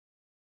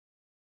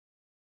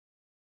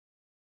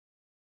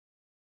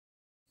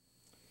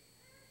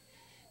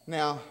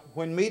Now,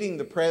 when meeting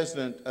the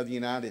President of the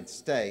United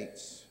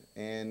States,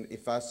 and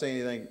if I say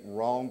anything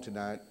wrong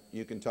tonight,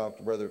 you can talk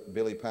to Brother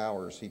Billy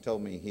Powers. He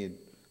told me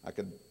I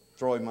could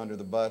throw him under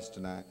the bus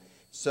tonight.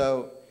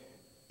 So,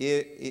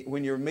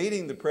 when you're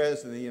meeting the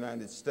President of the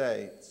United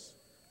States,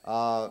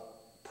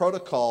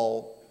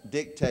 protocol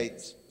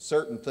dictates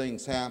certain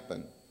things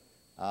happen.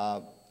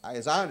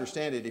 As I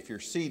understand it, if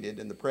you're seated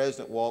and the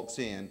President walks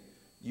in,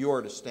 you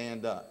are to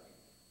stand up.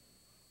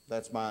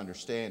 That's my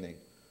understanding.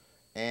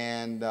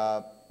 And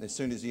as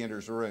soon as he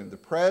enters the room, the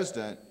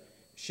President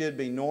should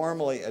be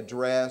normally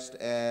addressed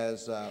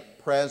as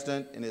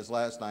President in his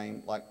last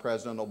name, like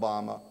President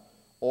Obama,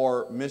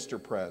 or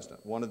Mr.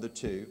 President, one of the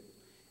two.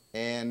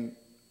 And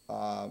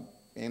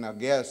I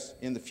guess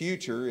in the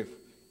future,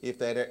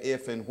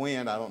 if and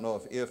when, I don't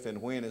know if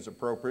and when is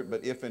appropriate,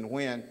 but if and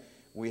when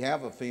we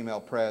have a female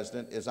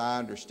president, as I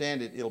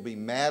understand it, it'll be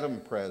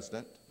Madam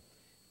President.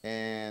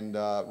 And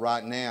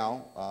right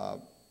now,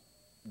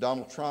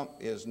 Donald Trump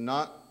is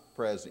not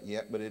president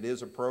yet, but it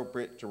is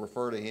appropriate to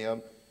refer to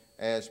him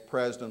as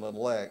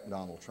President-elect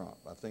Donald Trump.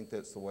 I think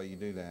that's the way you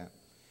do that.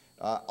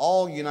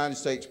 All United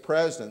States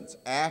presidents,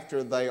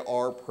 after they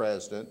are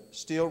president,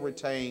 still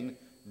retain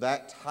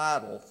that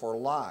title for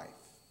life.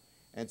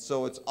 And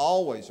so it's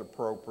always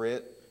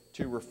appropriate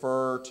to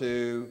refer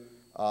to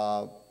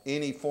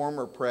any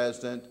former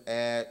president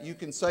you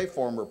can say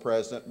former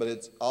president, but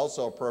it's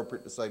also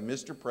appropriate to say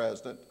Mr.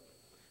 President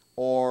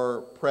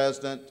or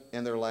President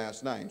in their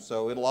last name.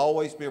 So it'll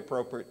always be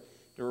appropriate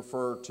to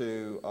refer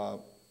to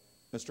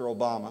Mr.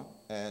 Obama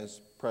as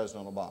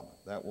President Obama.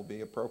 That will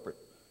be appropriate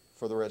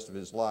for the rest of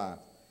his life.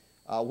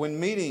 When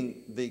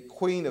meeting the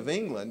Queen of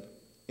England,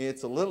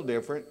 it's a little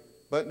different,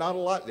 but not a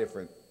lot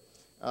different.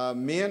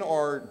 Men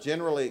are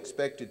generally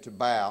expected to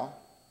bow,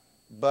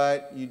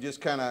 but you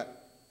just kind of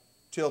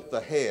tilt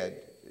the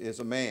head as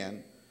a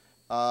man.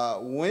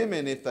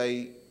 Women, if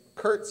they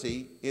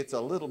curtsy, it's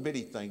a little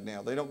bitty thing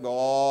now. They don't go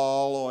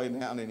all the way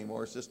down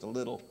anymore. It's just a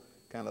little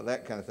kind of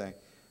that kind of thing.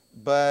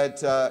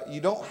 But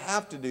you don't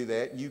have to do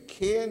that. You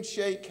can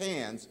shake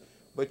hands,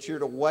 but you're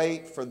to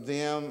wait for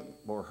them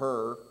or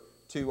her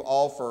to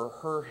offer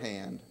her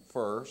hand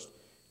first.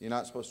 You're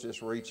not supposed to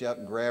just reach out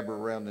and grab her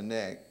around the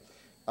neck.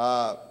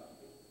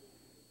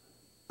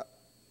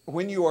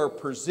 When you are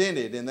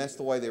presented, and that's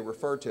the way they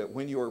refer to it,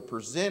 when you are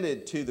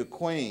presented to the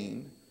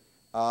Queen,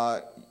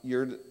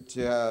 you're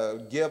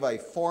to give a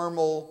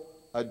formal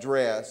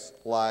address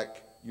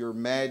like Your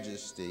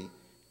Majesty,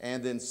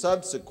 and then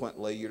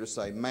subsequently you're to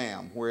say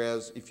ma'am.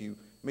 Whereas if you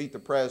meet the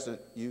President,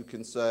 you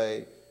can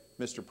say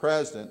Mr.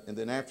 President, and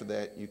then after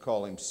that you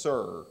call him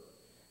sir.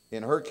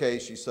 In her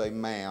case, you say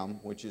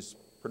ma'am, which is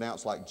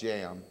pronounced like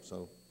jam,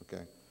 so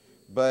okay.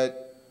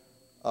 But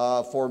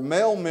for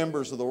male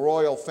members of the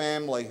royal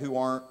family who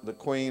aren't the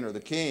Queen or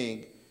the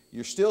King,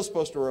 you're still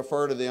supposed to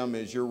refer to them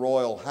as Your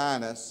Royal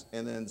Highness,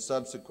 and then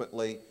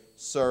subsequently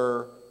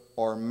sir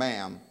or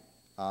ma'am,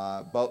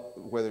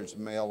 whether it's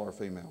male or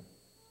female.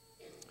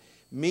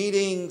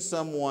 Meeting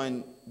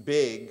someone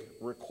big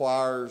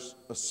requires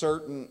a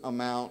certain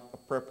amount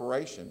of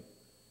preparation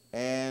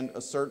and a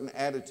certain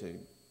attitude.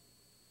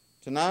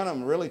 Tonight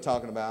I'm really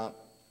talking about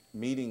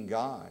meeting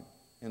God,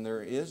 and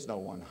there is no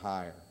one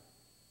higher.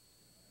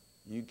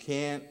 You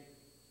can't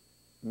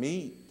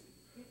meet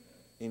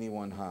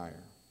anyone higher.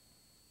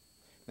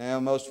 Now,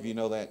 most of you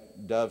know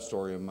that dove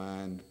story of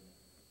mine,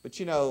 but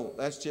you know,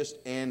 that's just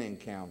an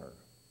encounter.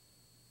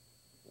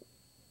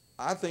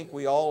 I think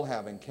we all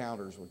have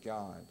encounters with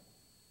God,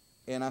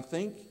 and I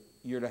think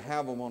you're to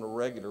have them on a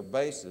regular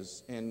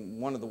basis, and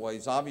one of the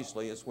ways,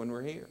 obviously, is when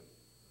we're here.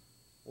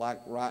 Like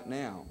right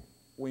now,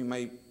 we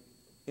may,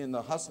 in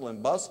the hustle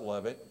and bustle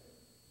of it,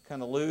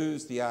 kind of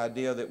lose the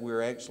idea that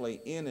we're actually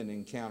in an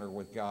encounter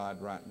with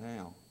God right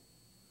now.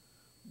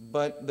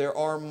 But there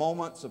are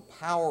moments of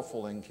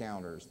powerful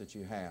encounters that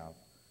you have,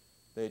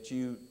 that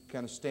you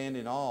kind of stand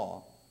in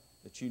awe,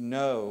 that you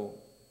know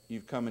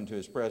you've come into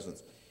His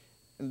presence.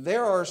 And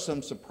there are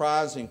some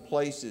surprising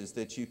places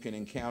that you can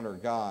encounter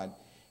God.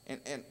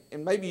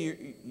 And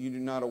maybe you're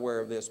not aware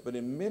of this, but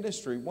in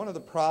ministry, one of the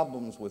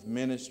problems with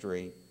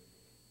ministry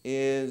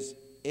is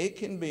it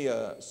can be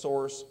a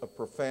source of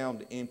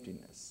profound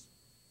emptiness.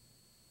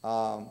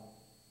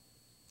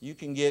 You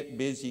can get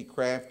busy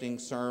crafting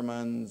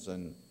sermons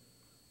and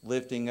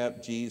lifting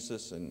up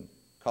Jesus and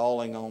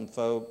calling on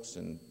folks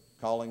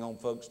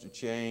to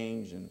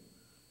change and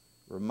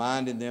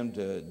reminding them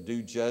to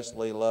do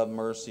justly, love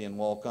mercy, and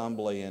walk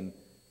humbly, and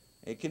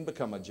it can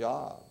become a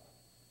job.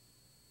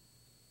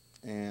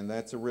 And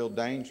that's a real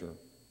danger.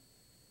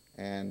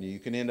 And you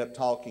can end up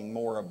talking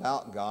more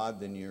about God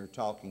than you're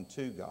talking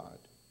to God.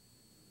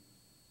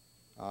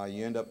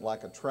 You end up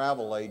like a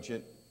travel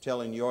agent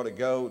telling you ought to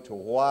go to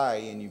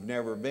Hawaii and you've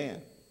never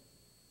been.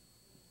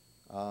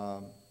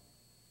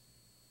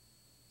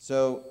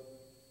 So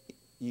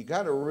you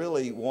got to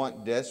really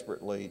want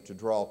desperately to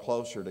draw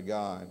closer to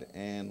God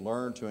and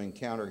learn to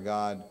encounter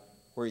God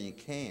where you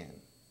can.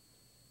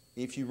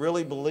 If you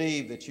really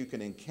believe that you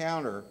can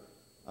encounter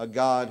a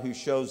God who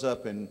shows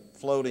up in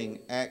floating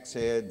axe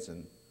heads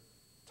and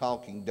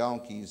talking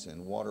donkeys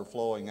and water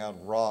flowing out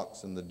of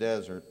rocks in the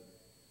desert,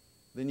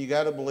 then you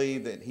got to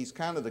believe that he's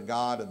kind of the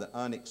God of the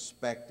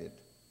unexpected,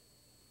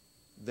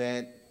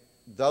 that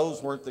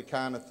those weren't the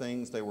kind of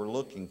things they were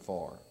looking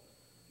for.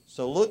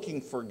 So looking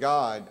for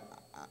God,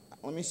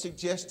 let me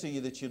suggest to you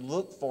that you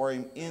look for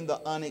him in the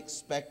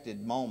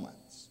unexpected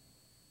moments.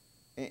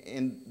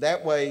 And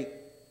that way,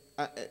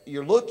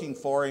 you're looking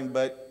for him,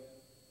 but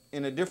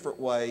in a different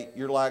way,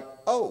 you're like,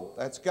 oh,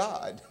 that's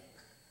God.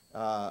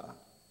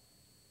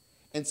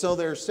 And so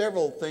there are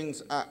several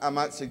things I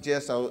might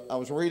suggest. I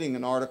was reading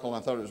an article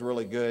and I thought it was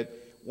really good.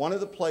 One of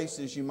the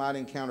places you might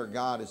encounter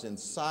God is in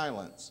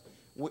silence.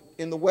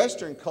 In the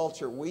Western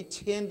culture, we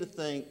tend to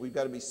think we've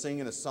got to be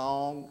singing a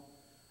song,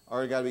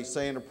 or you've got to be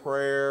saying a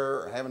prayer,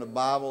 or having a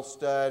Bible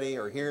study,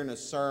 or hearing a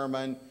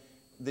sermon,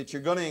 that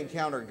you're going to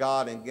encounter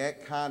God in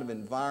that kind of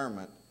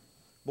environment.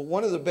 But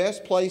one of the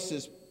best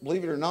places,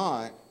 believe it or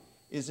not,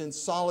 is in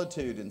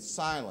solitude and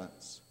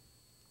silence,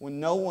 when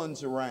no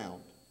one's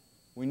around,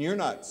 when you're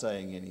not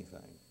saying anything.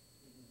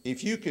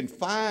 If you can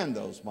find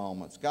those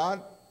moments,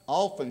 God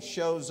often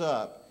shows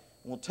up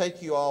and will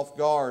take you off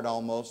guard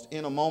almost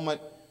in a moment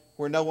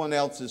where no one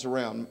else is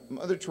around.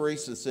 Mother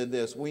Teresa said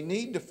this: we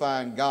need to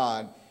find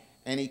God,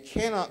 and he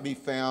cannot be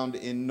found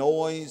in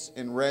noise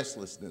and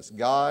restlessness.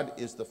 God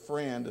is the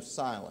friend of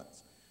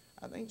silence.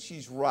 I think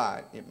she's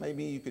right.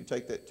 Maybe you could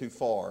take that too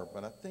far,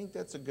 but I think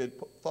that's a good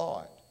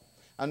thought.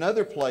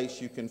 Another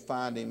place you can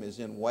find him is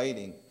in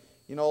waiting.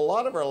 You know, a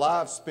lot of our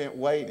lives spent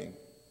waiting.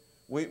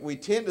 We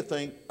tend to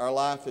think our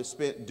life is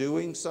spent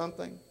doing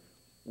something.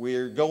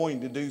 We're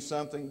going to do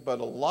something, but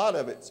a lot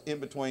of it's in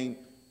between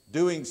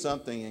doing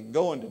something and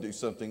going to do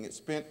something. It's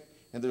spent,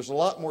 and there's a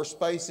lot more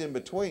space in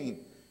between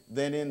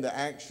than in the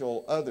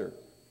actual other.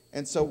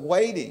 And so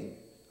waiting,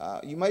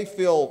 you may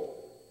feel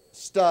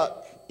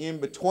stuck in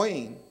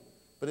between,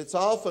 but it's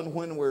often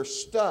when we're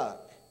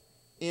stuck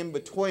in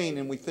between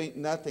and we think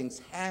nothing's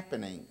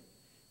happening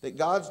that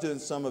God's doing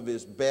some of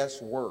his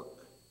best work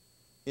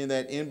in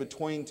that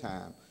in-between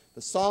time.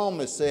 The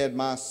psalmist said,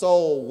 my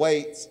soul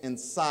waits in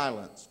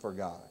silence for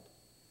God.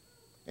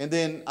 And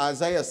then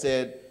Isaiah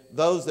said,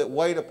 those that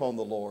wait upon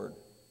the Lord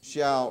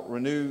shall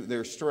renew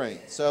their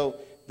strength. So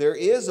there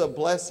is a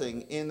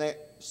blessing in that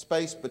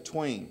space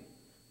between.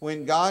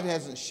 When God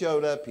hasn't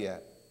showed up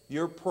yet,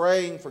 you're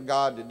praying for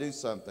God to do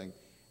something,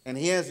 and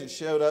he hasn't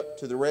showed up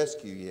to the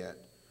rescue yet.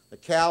 The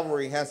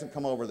cavalry hasn't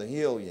come over the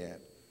hill yet.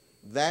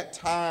 That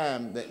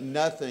time that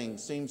nothing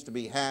seems to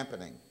be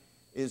happening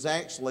is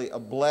actually a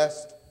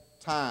blessed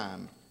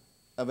time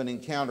of an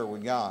encounter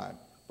with God.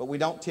 But we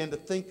don't tend to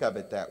think of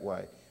it that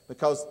way,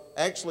 because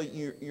actually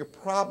you're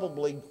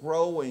probably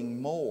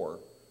growing more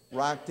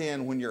right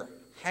then when you're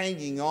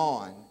hanging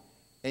on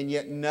and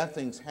yet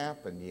nothing's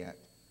happened yet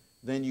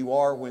than you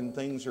are when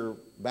things are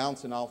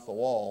bouncing off the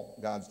wall.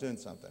 God's doing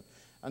something.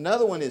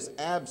 Another one is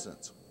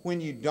absence.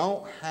 When you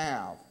don't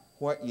have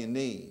what you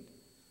need,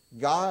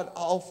 God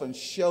often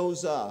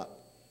shows up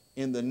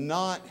in the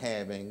not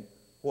having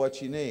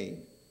what you need.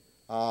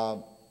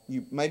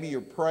 Maybe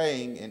you're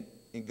praying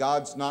and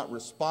God's not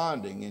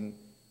responding,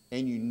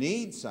 and you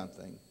need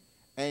something,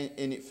 and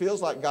it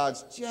feels like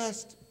God's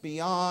just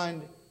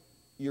beyond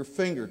your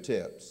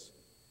fingertips,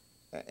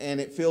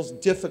 and it feels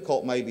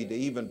difficult maybe to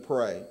even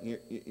pray.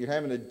 You're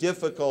having a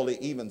difficulty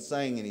even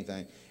saying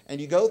anything, and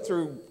you go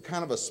through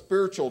kind of a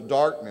spiritual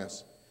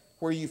darkness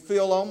where you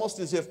feel almost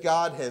as if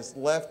God has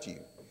left you.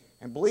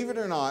 And believe it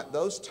or not,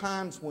 those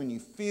times when you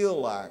feel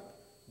like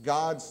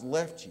God's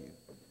left you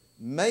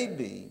may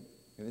be,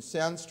 and it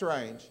sounds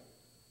strange,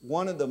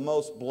 one of the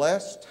most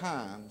blessed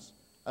times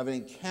of an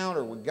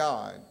encounter with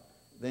God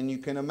than you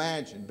can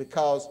imagine,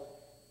 because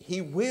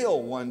he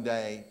will one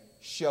day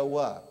show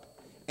up.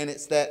 And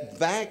it's that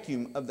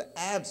vacuum of the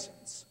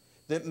absence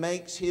that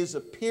makes his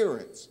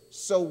appearance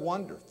so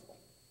wonderful.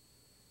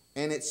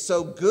 And it's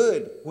so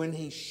good when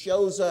he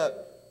shows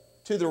up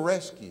to the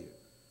rescue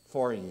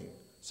for you.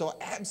 So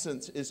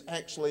absence is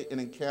actually an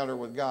encounter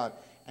with God.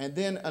 And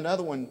then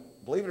another one,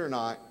 believe it or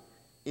not,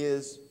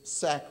 is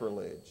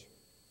sacrilege.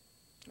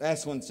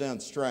 That one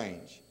sounds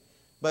strange.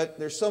 But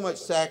there's so much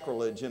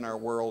sacrilege in our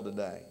world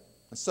today.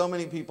 So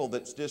many people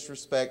that's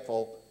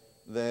disrespectful,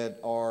 that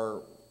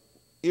are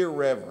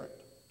irreverent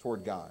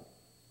toward God.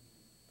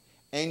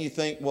 And you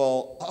think,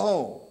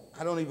 well,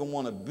 I don't even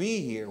want to be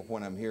here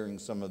when I'm hearing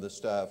some of the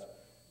stuff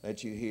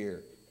that you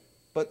hear.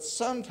 But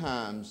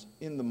sometimes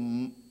in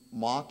the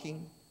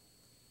mocking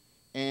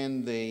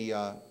and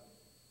the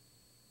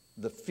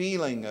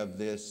feeling of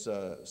this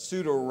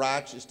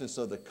pseudo-righteousness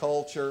of the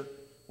culture,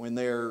 when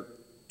they're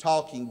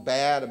talking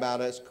bad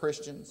about us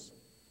Christians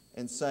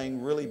and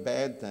saying really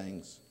bad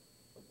things,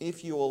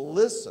 if you will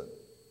listen,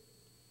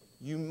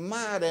 you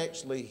might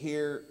actually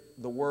hear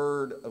the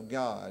Word of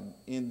God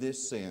in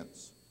this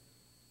sense.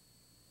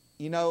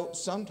 You know,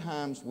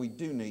 sometimes we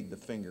do need the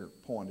finger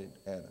pointed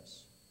at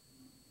us.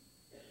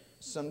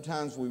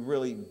 Sometimes we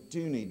really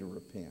do need to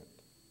repent.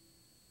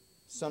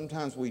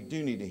 Sometimes we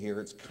do need to hear.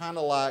 It's kind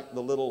of like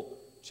the little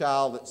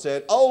child that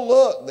said, oh,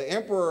 look, the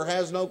emperor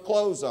has no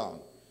clothes on.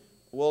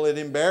 Well, it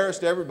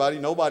embarrassed everybody.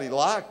 Nobody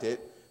liked it.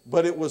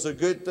 but it was a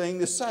good thing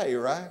to say,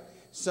 right?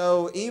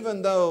 So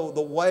even though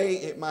the way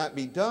it might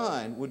be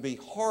done would be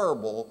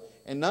horrible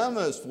and none of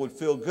us would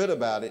feel good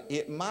about it,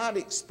 it might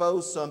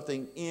expose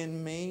something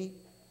in me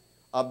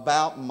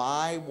about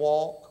my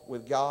walk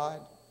with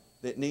God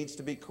that needs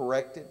to be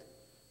corrected.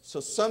 So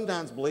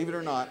sometimes, believe it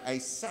or not, a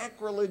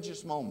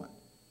sacrilegious moment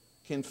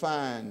can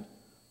find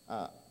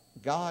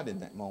God in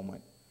that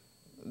moment.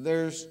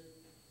 There's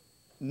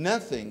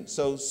nothing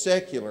so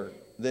secular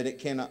that it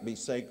cannot be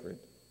sacred.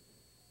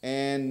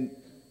 And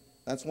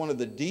that's one of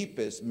the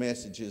deepest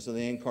messages of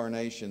the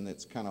incarnation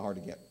that's kind of hard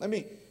to get.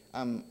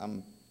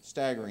 I'm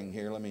staggering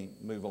here. Let me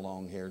move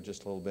along here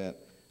just a little bit.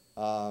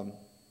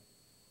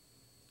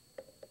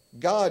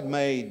 God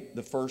made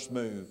the first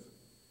move,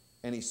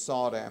 and He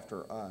sought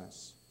after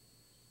us.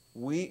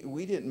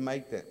 We didn't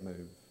make that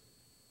move.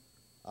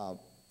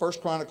 1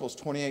 Chronicles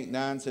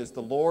 28:9 says,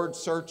 the Lord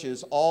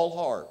searches all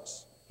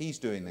hearts. He's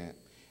doing that.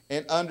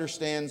 And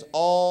understands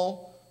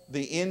all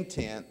the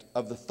intent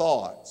of the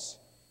thoughts.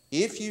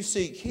 If you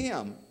seek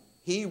Him,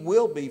 He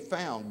will be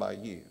found by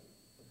you.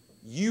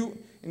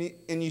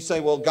 And you say,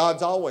 well,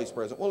 God's always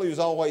present. Well, He was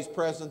always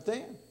present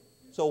then.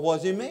 So what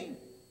does He mean?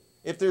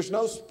 If there's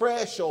no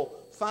special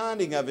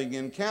finding of Him,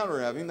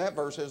 encounter of Him, that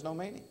verse has no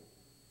meaning.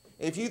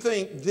 If you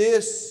think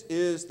this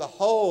is the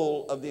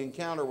whole of the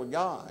encounter with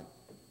God,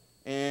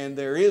 and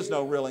there is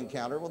no real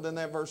encounter, well, then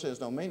that verse has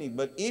no meaning.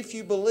 But if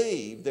you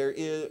believe there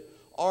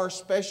are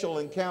special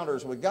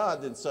encounters with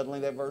God, then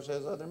suddenly that verse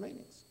has other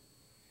meanings.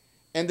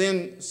 And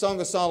then Song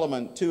of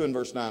Solomon 2 and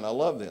verse 9. I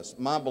love this.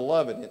 My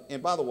beloved,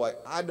 and by the way,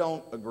 I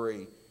don't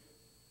agree.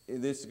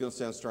 This is going to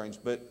sound strange,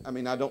 but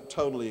I don't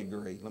totally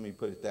agree. Let me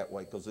put it that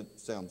way because it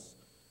sounds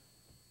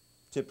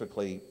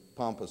typically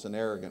pompous and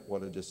arrogant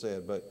what I just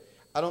said. But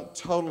I don't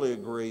totally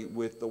agree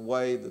with the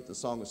way that the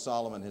Song of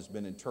Solomon has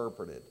been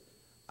interpreted.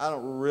 I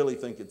don't really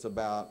think it's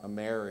about a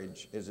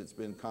marriage as it's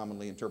been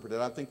commonly interpreted.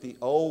 I think the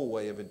old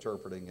way of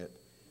interpreting it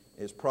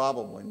is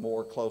probably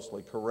more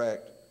closely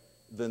correct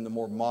than the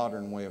more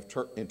modern way of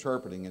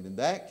interpreting it. In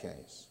that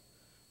case,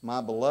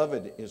 my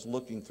beloved is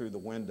looking through the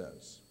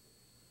windows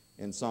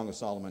in Song of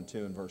Solomon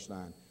 2 and verse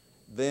 9.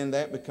 Then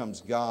that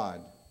becomes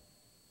God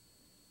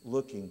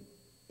looking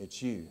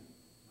at you,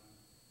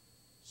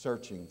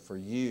 searching for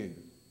you,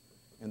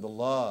 and the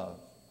love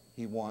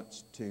He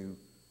wants to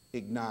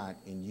ignite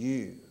in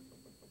you.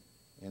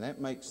 And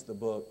that makes the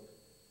book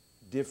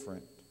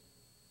different.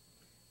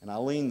 And I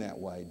lean that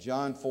way.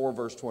 John 4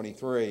 verse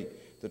 23,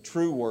 the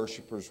true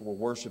worshipers will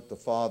worship the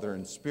Father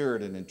in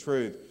spirit and in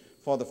truth,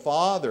 for the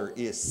Father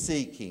is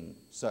seeking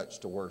such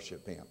to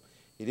worship Him.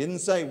 He didn't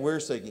say we're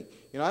seeking.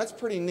 That's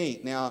pretty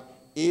neat. Now,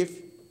 if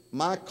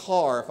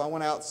I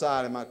went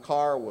outside and my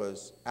car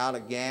was out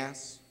of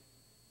gas,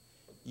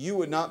 you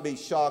would not be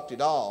shocked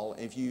at all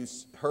if you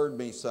heard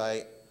me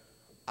say,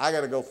 I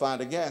got to go find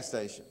a gas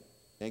station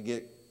and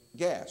get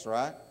gas,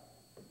 right?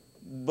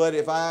 But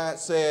if I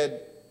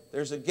said,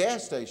 there's a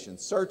gas station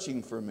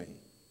searching for me,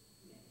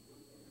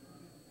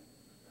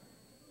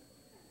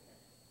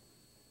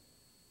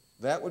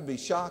 that would be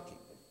shocking.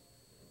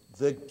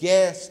 The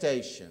gas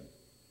station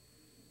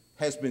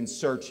has been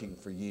searching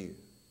for you.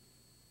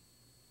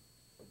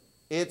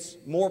 It's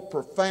more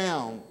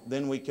profound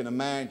than we can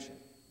imagine.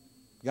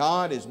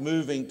 God is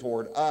moving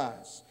toward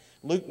us.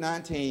 Luke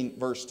 19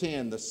 verse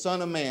 10, the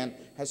Son of Man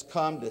has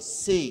come to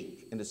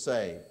seek and to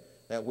save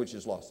that which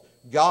is lost.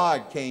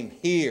 God came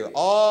here,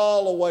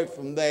 all the way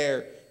from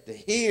there to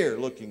here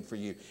looking for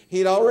you. He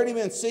had already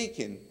been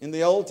seeking in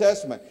the Old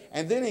Testament,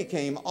 and then He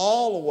came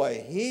all the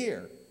way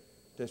here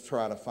to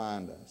try to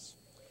find us.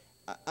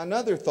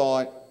 Another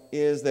thought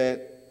is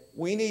that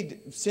we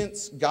need,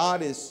 since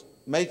God is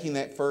making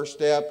that first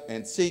step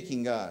and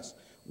seeking us,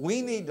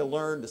 we need to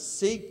learn to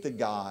seek the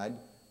God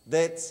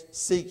that's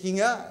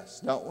seeking us,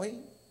 don't we?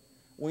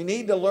 We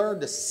need to learn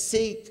to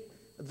seek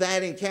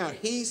that encounter.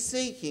 He's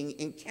seeking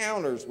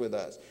encounters with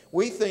us.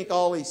 We think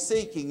all He's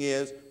seeking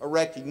is a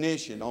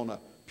recognition on a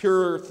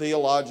pure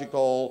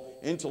theological,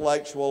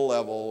 intellectual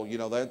level.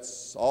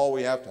 That's all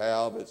we have to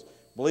have is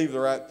believe the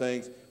right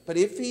things. But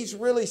if He's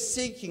really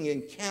seeking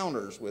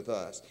encounters with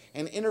us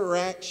and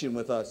interaction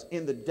with us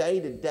in the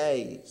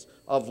day-to-days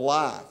of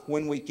life,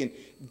 when we can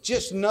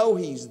just know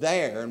He's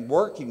there and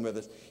working with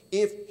us,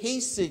 if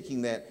He's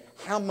seeking that,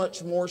 how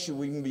much more should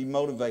we be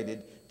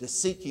motivated to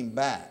seek Him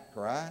back,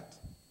 right?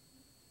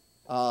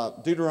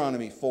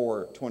 Deuteronomy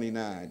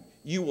 4:29,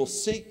 you will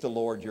seek the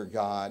Lord your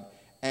God,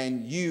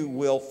 and you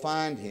will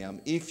find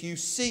Him if you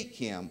seek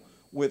Him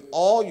with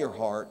all your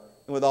heart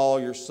and with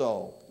all your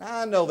soul. Now,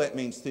 I know that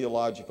means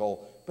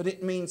theological, but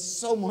it means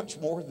so much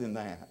more than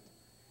that.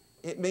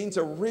 It means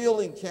a real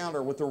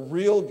encounter with a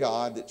real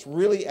God that's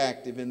really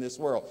active in this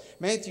world.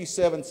 Matthew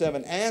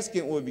 7:7, ask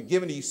and it will be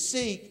given to you.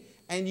 Seek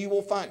and you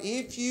will find.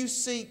 If you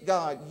seek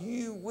God,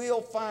 you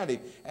will find Him.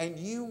 And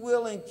you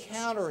will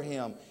encounter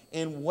Him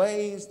in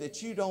ways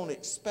that you don't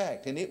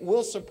expect. And it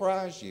will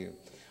surprise you.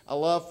 I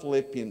love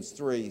Philippians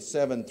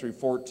 3:7 through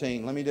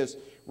 14. Let me just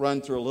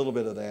run through a little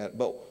bit of that.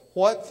 But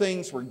what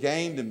things were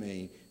gained to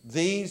me,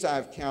 these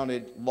I've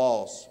counted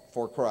loss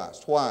for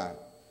Christ. Why?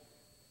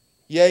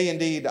 Yea,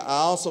 indeed, I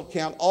also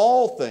count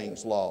all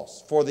things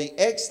lost for the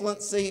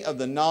excellency of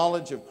the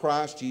knowledge of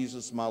Christ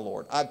Jesus my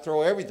Lord. I'd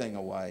throw everything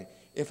away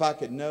if I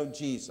could know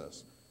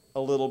Jesus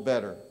a little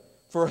better.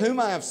 For whom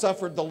I have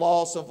suffered the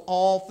loss of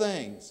all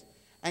things,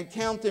 and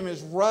count them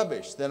as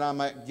rubbish, that I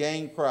might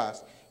gain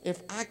Christ.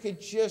 If I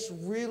could just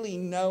really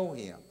know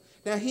Him.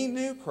 Now, he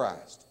knew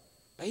Christ,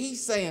 but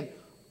he's saying,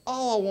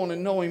 oh, I want to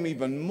know Him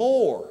even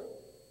more.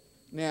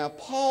 Now,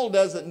 Paul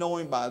doesn't know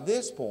Him by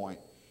this point.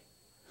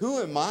 Who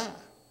am I?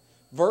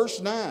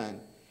 Verse 9,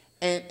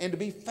 and to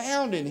be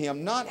found in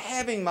Him, not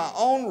having my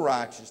own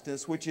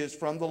righteousness, which is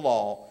from the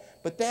law,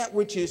 but that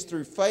which is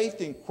through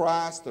faith in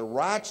Christ, the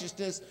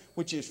righteousness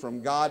which is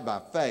from God by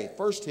faith.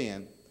 Verse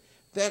 10,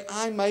 that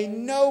I may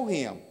know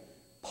Him.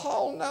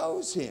 Paul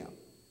knows Him.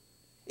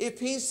 If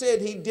he said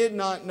he did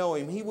not know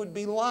Him, he would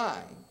be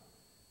lying.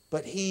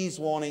 But he's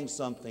wanting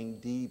something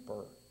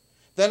deeper.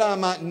 That I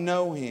might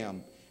know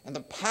Him, and the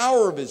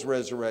power of His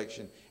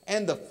resurrection,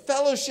 and the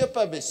fellowship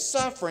of His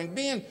suffering,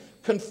 being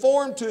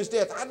conformed to His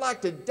death. I'd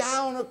like to die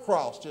on a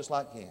cross just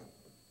like Him.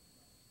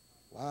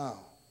 Wow.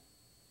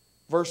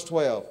 Verse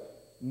 12.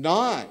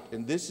 Not,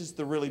 and this is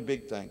the really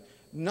big thing,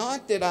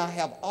 not that I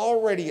have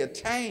already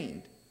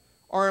attained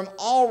or am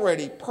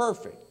already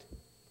perfect,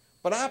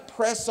 but I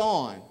press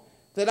on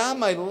that I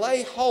may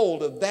lay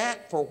hold of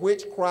that for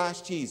which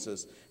Christ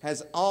Jesus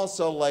has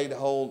also laid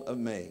hold of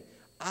me.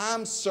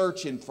 I'm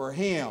searching for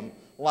Him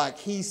like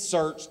He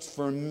searched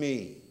for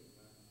me.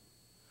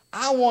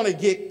 I want to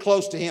get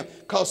close to Him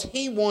because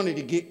He wanted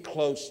to get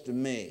close to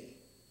me.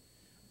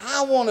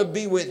 I want to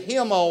be with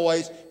Him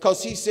always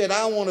because He said,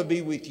 I want to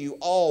be with you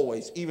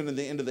always, even to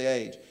the end of the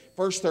age.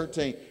 Verse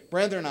 13,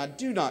 brethren, I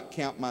do not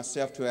count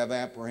myself to have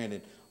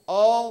apprehended.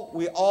 Oh,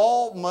 we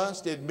all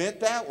must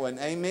admit that one.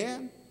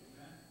 Amen?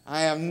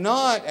 I am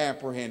not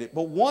apprehended.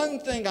 But one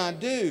thing I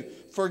do,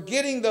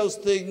 forgetting those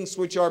things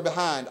which are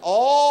behind.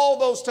 All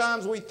those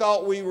times we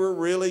thought we were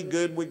really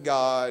good with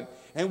God,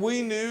 and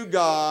we knew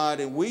God,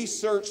 and we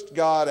searched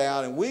God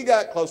out, and we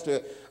got close to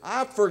it.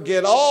 I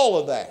forget all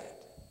of that.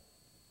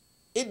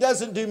 It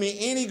doesn't do me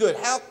any good.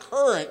 How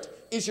current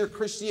is your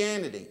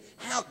Christianity?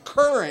 How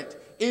current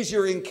is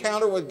your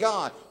encounter with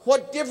God?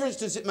 What difference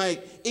does it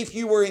make if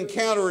you were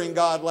encountering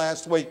God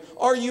last week?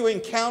 Are you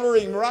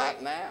encountering Him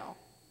right now?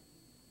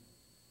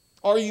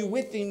 Are you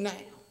with Him now?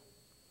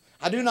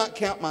 I do not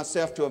count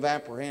myself to have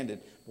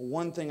apprehended. But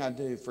one thing I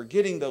do,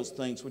 forgetting those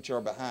things which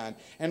are behind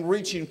and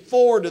reaching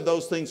forward to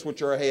those things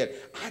which are ahead.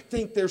 I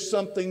think there's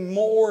something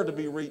more to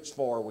be reached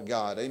for with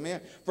God.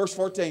 Amen. Verse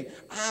 14,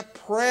 I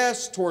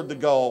press toward the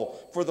goal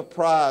for the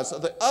prize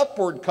of the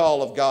upward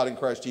call of God in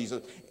Christ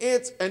Jesus.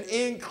 It's an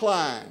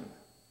incline.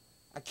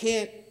 I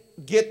can't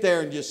get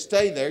there and just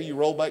stay there. You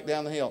roll back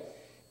down the hill.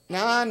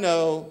 Now I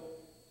know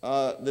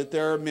that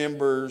there are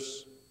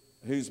members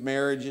whose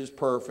marriage is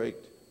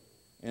perfect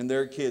and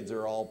their kids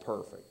are all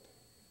perfect.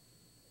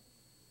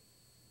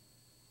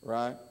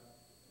 Right?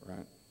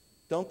 Right.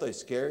 Don't they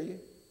scare you?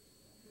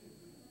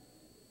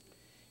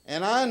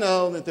 And I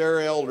know that there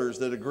are elders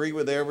that agree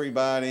with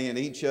everybody and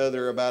each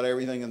other about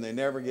everything, and they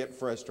never get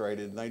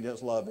frustrated, and they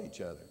just love each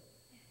other.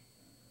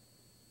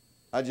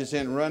 I just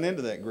hadn't run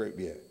into that group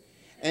yet.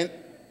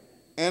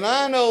 And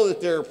I know that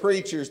there are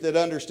preachers that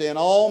understand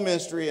all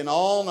mystery and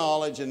all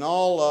knowledge and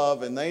all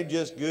love, and they're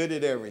just good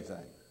at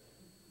everything.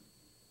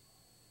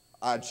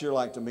 I'd sure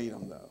like to meet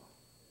them, though.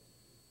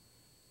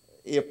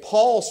 If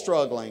Paul's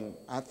struggling,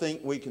 I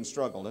think we can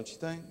struggle, don't you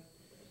think?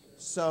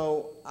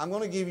 So I'm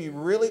going to give you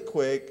really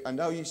quick. I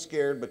know you're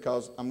scared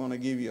because I'm going to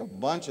give you a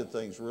bunch of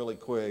things really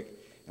quick.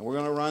 And we're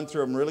going to run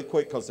through them really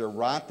quick because they're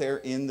right there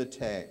in the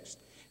text.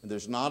 And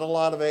there's not a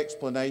lot of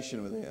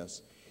explanation with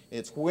this.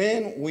 It's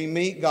when we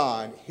meet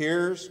God,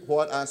 here's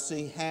what I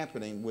see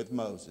happening with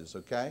Moses,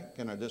 okay?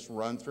 Can I just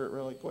run through it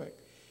really quick?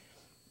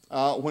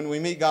 When we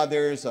meet God,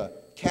 there is a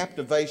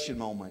captivation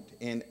moment.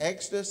 In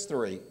Exodus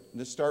 3,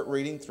 just start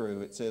reading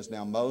through, it says,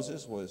 now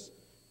Moses was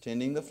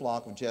tending the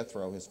flock of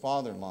Jethro, his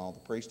father-in-law, the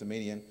priest of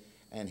Midian,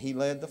 and he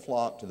led the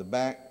flock to the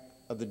back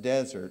of the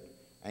desert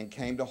and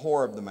came to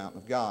Horeb, the mountain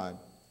of God.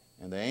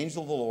 And the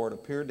angel of the Lord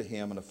appeared to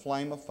him in a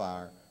flame of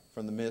fire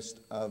from the midst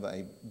of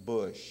a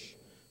bush.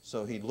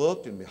 So he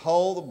looked, and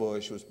behold, the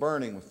bush was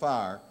burning with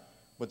fire,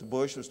 but the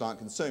bush was not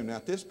consumed. Now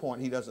at this point,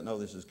 he doesn't know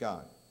this is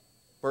God.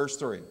 Verse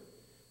 3,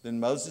 then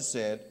Moses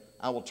said,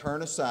 I will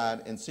turn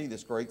aside and see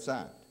this great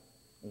sight,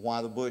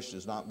 why the bush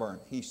does not burn.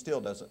 He still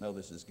doesn't know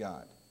this is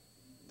God.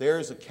 There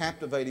is a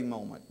captivating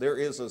moment. There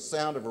is a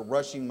sound of a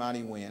rushing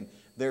mighty wind.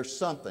 There's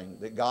something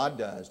that God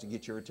does to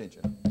get your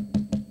attention.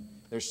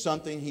 There's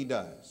something He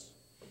does.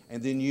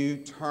 And then you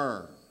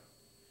turn.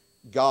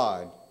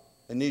 God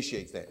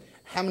initiates that.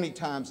 How many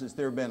times has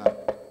there been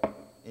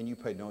and you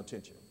paid no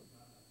attention?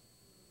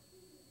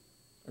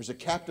 There's a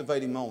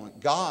captivating moment.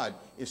 God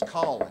is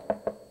calling.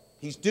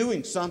 He's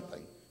doing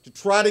something to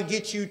try to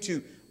get you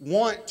to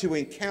want to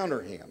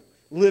encounter Him,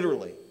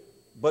 literally.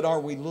 But are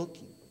we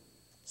looking?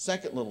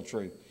 Second little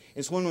truth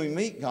is when we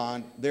meet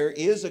God, there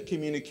is a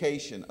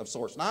communication of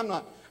sorts.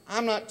 And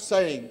I'm not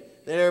saying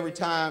that every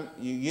time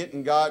you get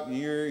in God,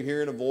 you're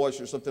hearing a voice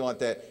or something like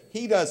that.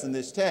 He does in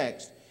this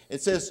text.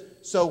 It says,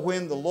 so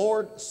when the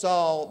Lord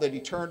saw that he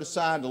turned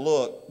aside to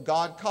look,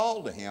 God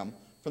called to him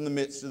from the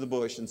midst of the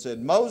bush and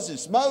said,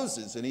 Moses,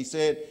 Moses. And he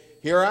said,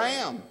 here I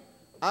am.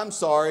 I'm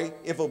sorry,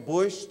 if a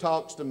bush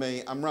talks to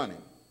me, I'm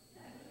running.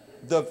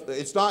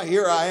 It's not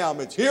here I am,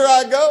 it's here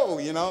I go,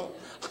 you know.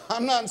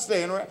 I'm not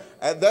staying around.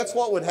 That's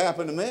what would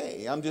happen to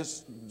me. I'm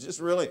just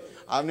really,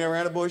 I've never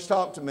had a bush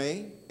talk to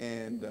me,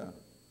 and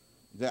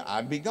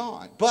I'd be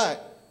gone.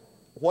 But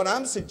what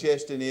I'm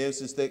suggesting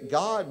is that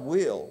God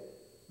will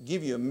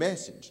give you a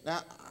message.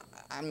 Now,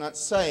 I'm not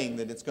saying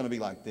that it's going to be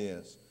like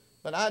this,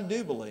 but I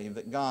do believe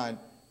that God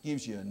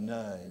gives you a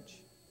nudge.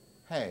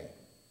 Hey,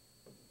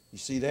 you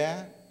see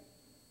that?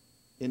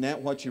 Isn't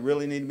that what you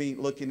really need to be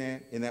looking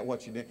at? Isn't that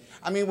what you do?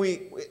 I mean,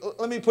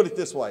 let me put it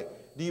this way.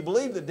 Do you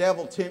believe the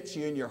devil tempts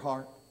you in your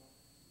heart?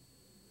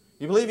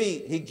 You believe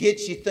he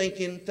gets you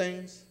thinking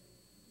things?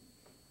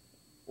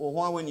 Well,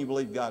 why wouldn't you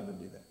believe God would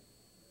do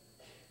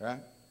that? Right?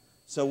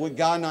 So would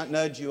God not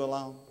nudge you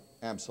along?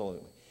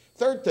 Absolutely.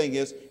 Third thing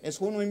is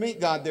when we meet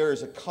God, there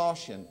is a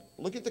caution.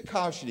 Look at the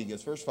caution he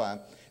gives, verse 5.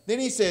 Then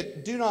he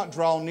said, do not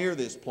draw near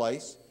this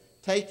place.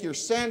 Take your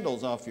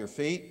sandals off your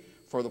feet,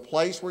 for the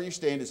place where you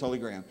stand is holy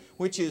ground.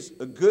 Which is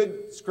a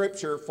good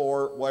scripture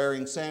for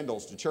wearing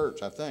sandals to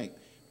church, I think.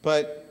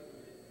 But,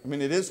 I mean,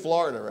 it is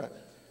Florida, right?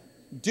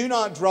 Do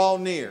not draw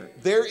near.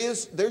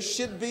 There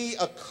should be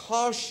a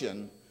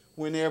caution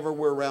whenever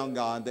we're around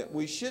God that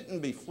we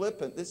shouldn't be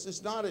flippant. This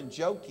is not a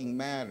joking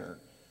matter.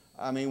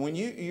 I mean, when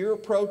you're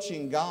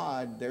approaching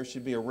God, there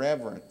should be a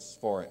reverence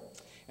for it.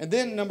 And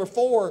then number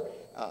 4,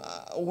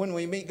 when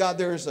we meet God,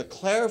 there is a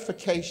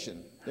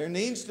clarification. There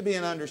needs to be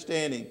an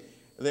understanding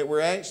that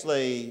we're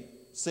actually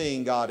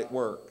seeing God at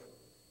work.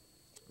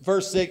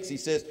 Verse 6, he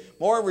says,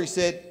 moreover, he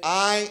said,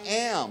 I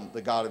am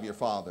the God of your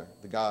father,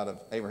 the God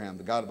of Abraham,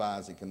 the God of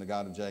Isaac, and the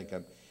God of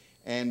Jacob.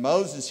 And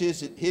Moses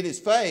hid his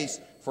face,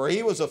 for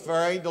he was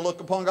afraid to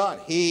look upon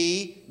God.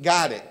 He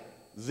got it.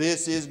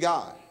 This is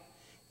God.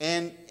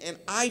 And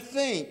I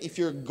think if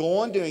you're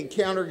going to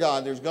encounter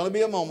God, there's going to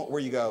be a moment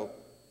where you go,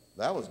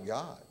 that was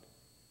God.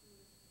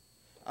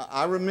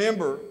 I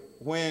remember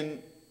when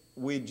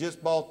we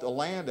just bought the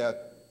land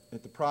at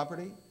the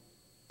property,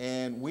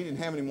 and we didn't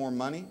have any more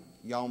money.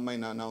 Y'all may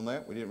not know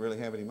that. We didn't really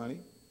have any money.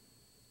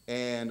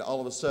 And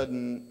all of a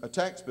sudden, a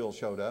tax bill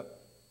showed up.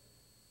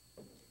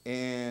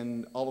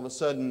 And all of a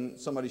sudden,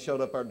 somebody showed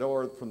up our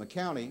door from the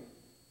county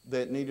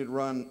that needed to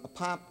run a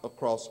pipe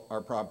across our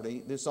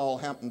property. This all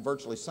happened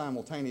virtually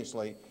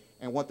simultaneously.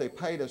 And what they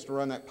paid us to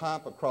run that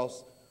pipe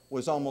across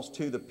was almost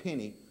to the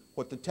penny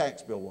what the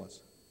tax bill was.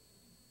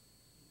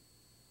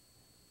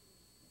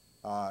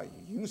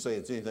 You can say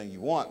it's anything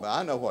you want, but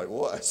I know what it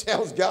was. That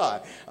was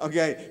God.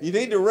 Okay, you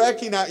need to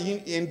recognize,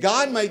 and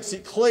God makes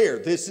it clear,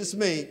 this is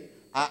me.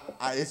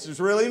 This is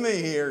really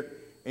me here.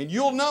 And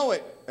you'll know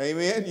it.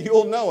 Amen.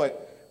 You'll know it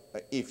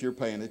if you're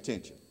paying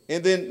attention.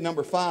 And then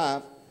number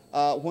 5,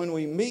 when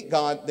we meet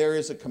God, there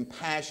is a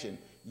compassion.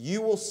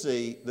 You will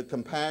see the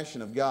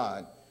compassion of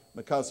God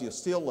because he'll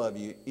still love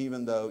you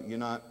even though you're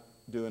not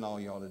doing all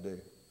you ought to do.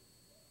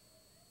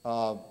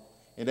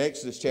 In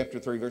Exodus chapter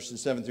 3,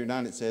 verses 7 through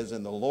 9, it says,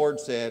 and the Lord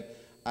said,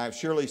 I have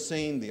surely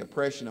seen the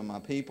oppression of my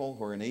people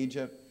who are in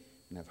Egypt,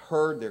 and have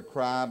heard their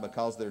cry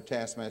because of their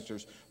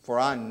taskmasters, for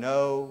I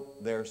know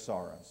their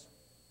sorrows.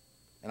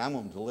 And I'm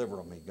going to deliver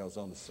them, he goes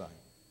on to say.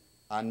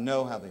 I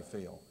know how they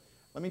feel.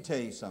 Let me tell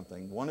you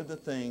something. One of the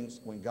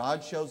things, when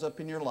God shows up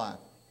in your life,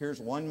 here's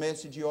one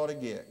message you ought to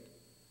get.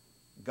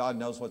 God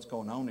knows what's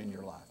going on in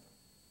your life.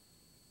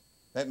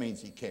 That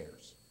means he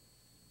cares.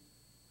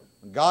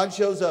 When God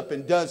shows up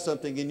and does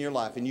something in your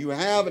life and you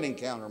have an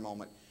encounter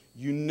moment,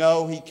 you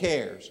know he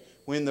cares.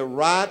 When the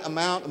right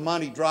amount of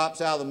money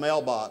drops out of the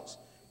mailbox,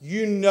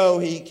 you know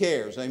he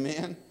cares.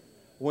 Amen?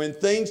 When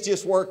things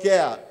just work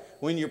out,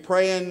 when you're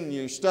praying and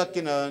you're stuck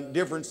in a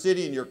different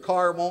city and your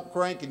car won't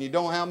crank and you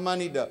don't have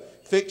money to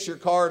fix your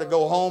car to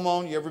go home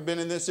on. You ever been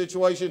in this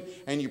situation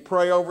and you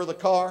pray over the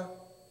car?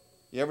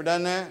 You ever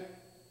done that?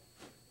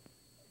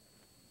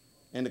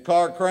 And the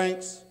car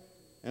cranks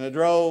and it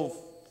drove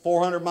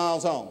 400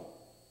 miles home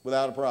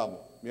without a problem.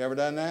 You ever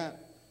done that?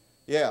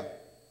 Yeah.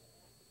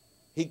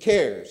 He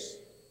cares.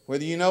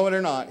 Whether you know it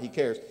or not, he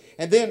cares.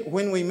 And then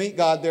when we meet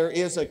God, there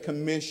is a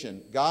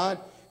commission. God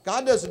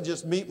doesn't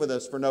just meet with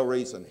us for no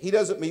reason. He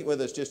doesn't meet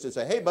with us just to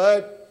say, hey,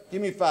 bud,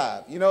 give me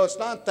 5. You know, it's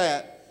not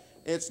that.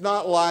 It's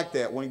not like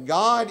that. When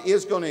God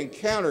is going to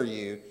encounter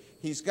you,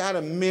 he's got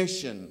a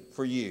mission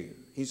for you.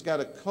 He's got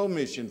a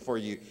commission for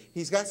you.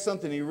 He's got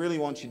something he really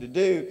wants you to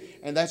do,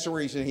 and that's the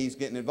reason he's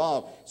getting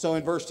involved. So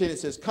in verse 10 it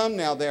says, come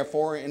now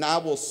therefore, and I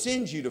will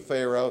send you to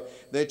Pharaoh,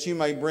 that you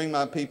may bring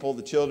my people,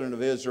 the children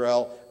of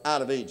Israel,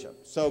 out of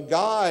Egypt. So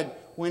God,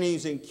 when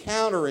he's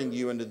encountering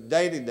you in the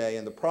day-to-day,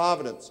 in the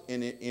providence,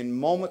 in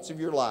moments of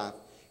your life,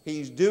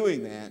 he's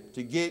doing that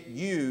to get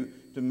you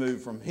to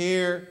move from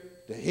here,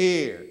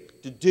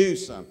 to do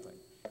something.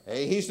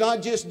 Hey, he's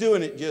not just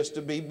doing it just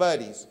to be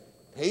buddies.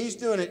 He's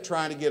doing it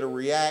trying to get a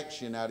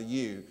reaction out of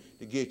you,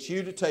 to get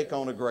you to take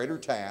on a greater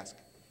task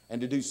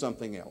and to do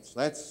something else.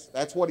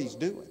 That's what he's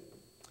doing.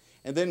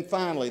 And then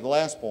finally, the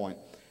last point,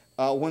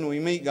 when we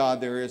meet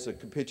God, there is a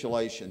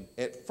capitulation.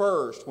 At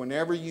first,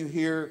 whenever you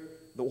hear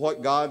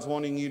what God's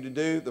wanting you to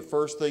do, the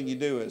first thing you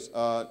do is,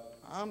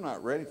 I'm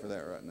not ready for that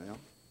right now.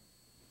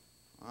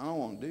 I don't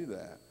want to do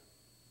that.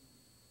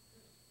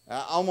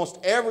 Almost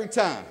every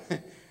time,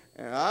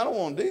 I don't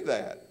want to do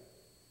that.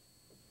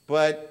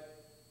 But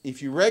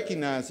if you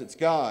recognize it's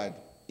God,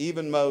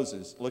 even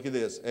Moses, look at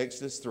this,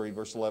 Exodus 3,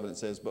 verse 11, it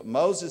says, "But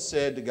Moses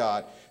said to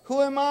God,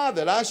 who am I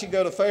that I should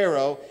go to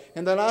Pharaoh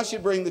and that I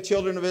should bring the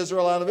children of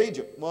Israel out of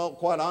Egypt?" Well,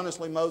 quite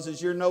honestly,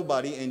 Moses, you're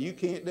nobody and you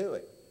can't do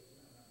it.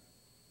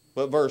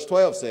 But verse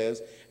 12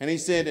 says, "And he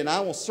said, and I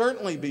will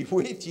certainly be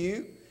with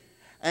you,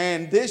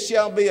 and this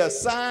shall be a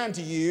sign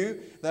to you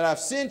that I've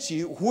sent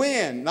you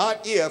when,"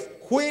 not if,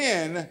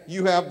 "when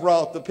you have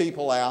brought the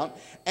people out,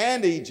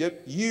 and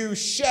Egypt, you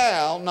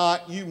shall,"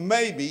 not you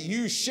maybe,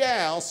 "you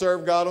shall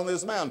serve God on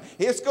this mountain."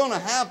 It's going to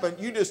happen.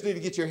 You just need to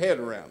get your head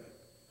around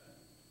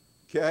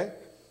it. Okay?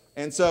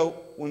 And so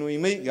when we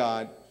meet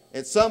God,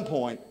 at some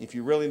point, if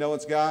you really know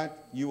it's God,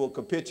 you will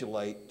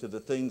capitulate to the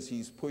things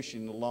he's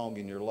pushing along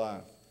in your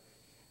life.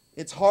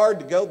 It's hard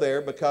to go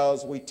there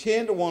because we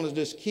tend to want to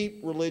just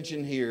keep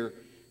religion here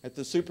at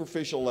the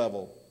superficial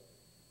level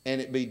and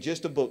it be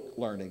just a book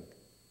learning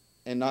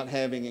and not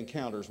having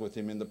encounters with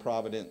him in the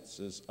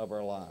providences of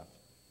our life.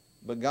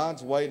 But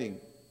God's waiting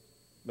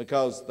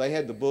because they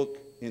had the book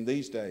in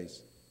these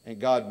days and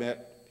God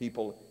met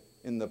people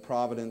in the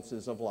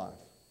providences of life.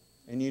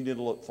 And you need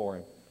to look for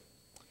him.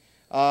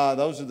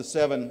 Those are the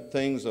 7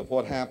 things of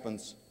what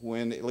happens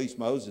when at least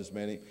Moses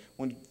met him.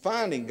 When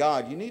finding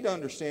God, you need to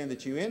understand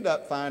that you end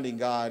up finding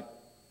God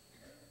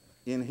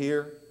in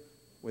here,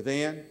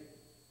 within,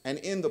 and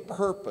in the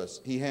purpose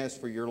he has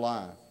for your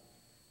life.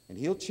 And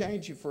he'll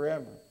change you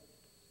forever.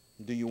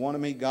 Do you want to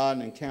meet God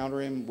and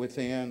encounter him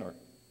within, or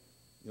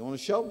you want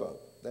to showboat?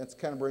 That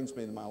kind of brings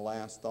me to my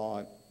last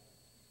thought.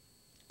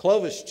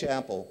 Clovis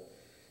Chappell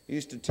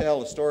used to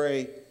tell a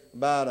story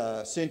about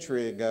a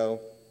century ago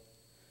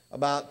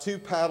about 2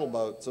 paddle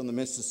boats on the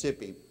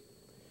Mississippi.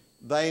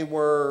 They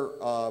were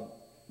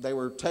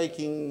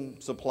taking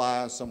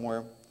supplies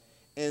somewhere,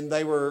 and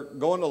they were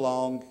going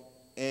along,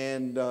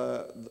 and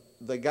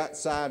they got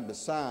side by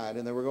side,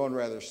 and they were going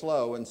rather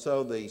slow. And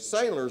so the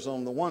sailors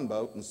on the one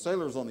boat and the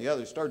sailors on the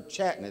other started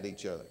chatting at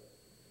each other.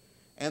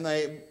 And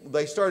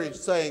they started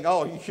saying,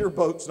 "Oh, your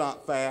boat's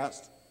not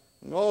fast.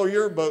 Oh,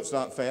 your boat's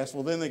not fast."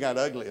 Well, then they got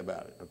ugly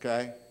about it,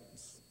 okay?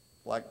 It's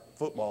like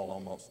football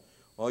almost.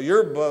 "Well,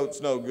 your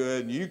boat's no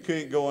good, and you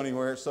can't go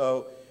anywhere."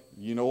 So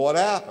you know what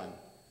happened?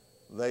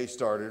 They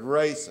started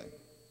racing.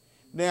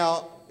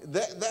 Now,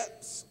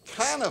 that's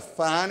kind of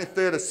fine if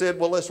they'd have said,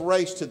 "Well, let's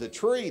race to the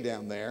tree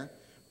down there."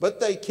 But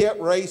they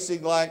kept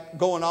racing, like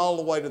going all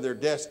the way to their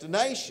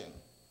destination.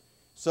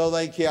 So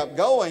they kept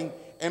going,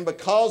 and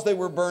because they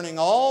were burning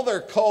all their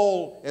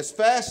coal as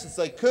fast as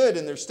they could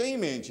in their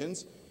steam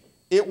engines,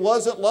 it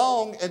wasn't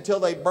long until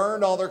they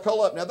burned all their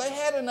coal up. Now, they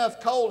had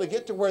enough coal to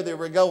get to where they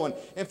were going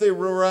if they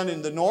were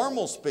running the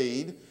normal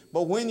speed,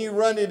 but when you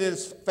run it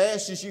as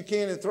fast as you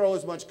can and throw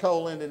as much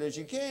coal in it as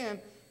you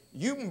can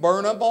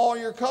burn up all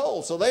your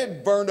coal. So they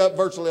had burned up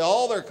virtually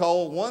all their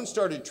coal. One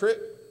started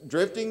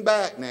drifting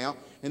back now,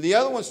 and the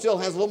other one still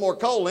has a little more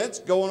coal. It's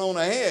going on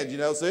ahead,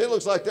 so it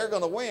looks like they're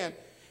going to win.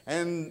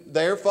 And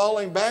they're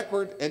falling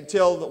backward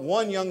until the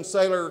one young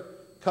sailor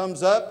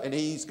comes up, and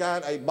he's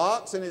got a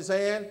box in his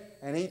hand,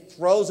 and he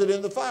throws it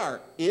in the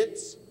fire.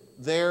 It's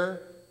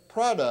their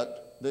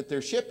product that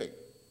they're shipping.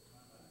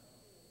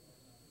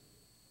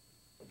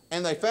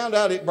 And they found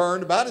out it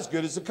burned about as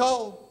good as the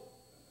coal.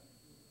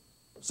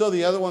 So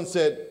the other one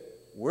said,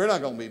 "We're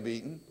not going to be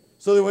beaten."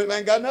 So they went back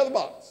and got another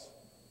box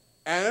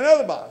and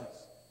another box.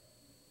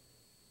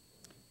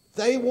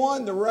 They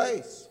won the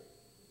race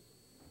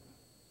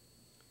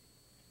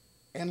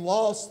and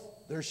lost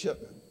their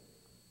shipment.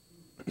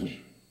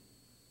 They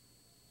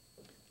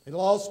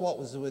lost what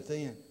was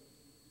within.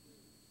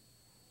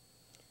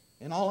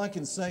 And all I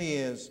can say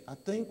is, I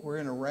think we're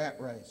in a rat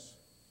race.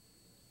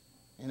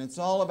 And it's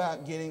all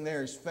about getting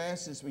there as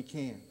fast as we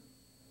can.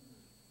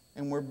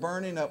 And we're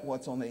burning up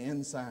what's on the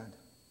inside.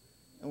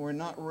 And we're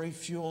not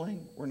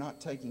refueling. We're not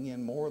taking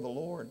in more of the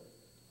Lord.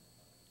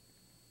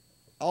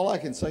 All I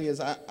can say is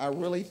I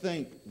really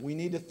think we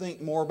need to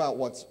think more about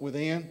what's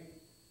within.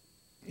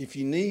 If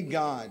you need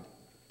God,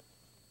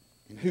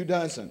 and who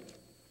doesn't,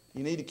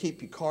 you need to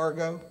keep your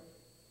cargo.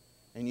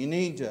 And you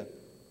need to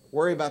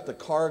worry about the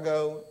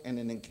cargo and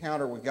an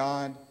encounter with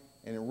God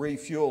and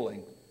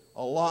refueling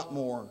a lot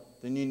more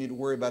than you need to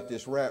worry about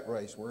this rat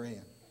race we're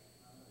in.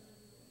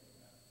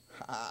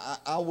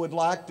 I would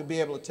like to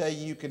be able to tell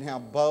you you can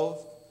have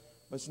both,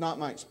 but it's not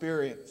my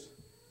experience.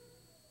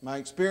 My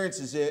experience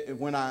is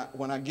when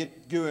I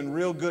get doing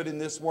real good in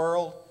this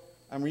world,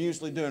 I'm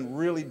usually doing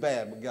really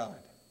bad with God.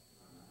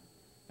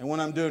 And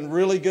when I'm doing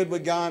really good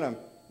with God, I'm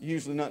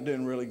usually not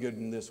doing really good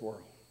in this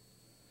world.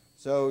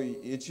 So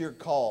it's your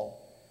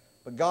call.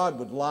 But God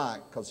would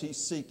like, because He's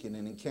seeking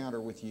an encounter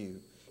with you.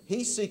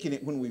 He's seeking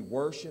it when we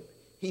worship.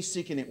 He's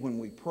seeking it when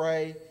we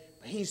pray.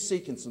 He's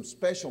seeking some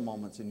special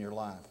moments in your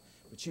life.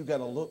 But you've got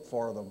to look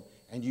for them,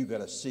 and you've got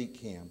to seek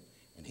Him.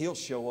 And He'll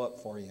show up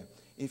for you.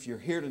 If you're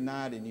here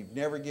tonight and you've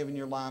never given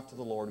your life to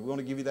the Lord, we want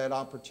to give you that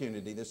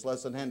opportunity. This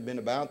lesson hadn't been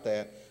about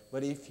that.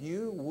 But if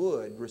you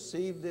would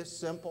receive this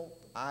simple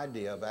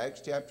idea of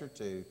Acts chapter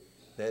 2,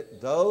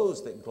 that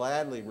those that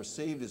gladly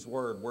received His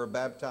word were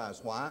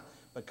baptized. Why?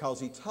 Because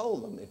He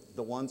told them if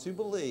the ones who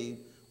believed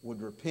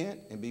would repent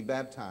and be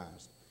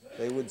baptized,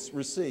 they would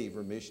receive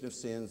remission of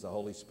sins, the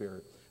Holy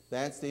Spirit.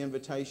 That's the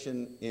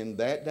invitation in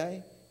that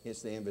day.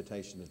 It's the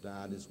invitation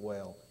tonight as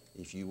well.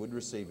 If you would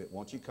receive it,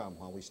 won't you come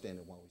while we stand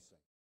and while we sing?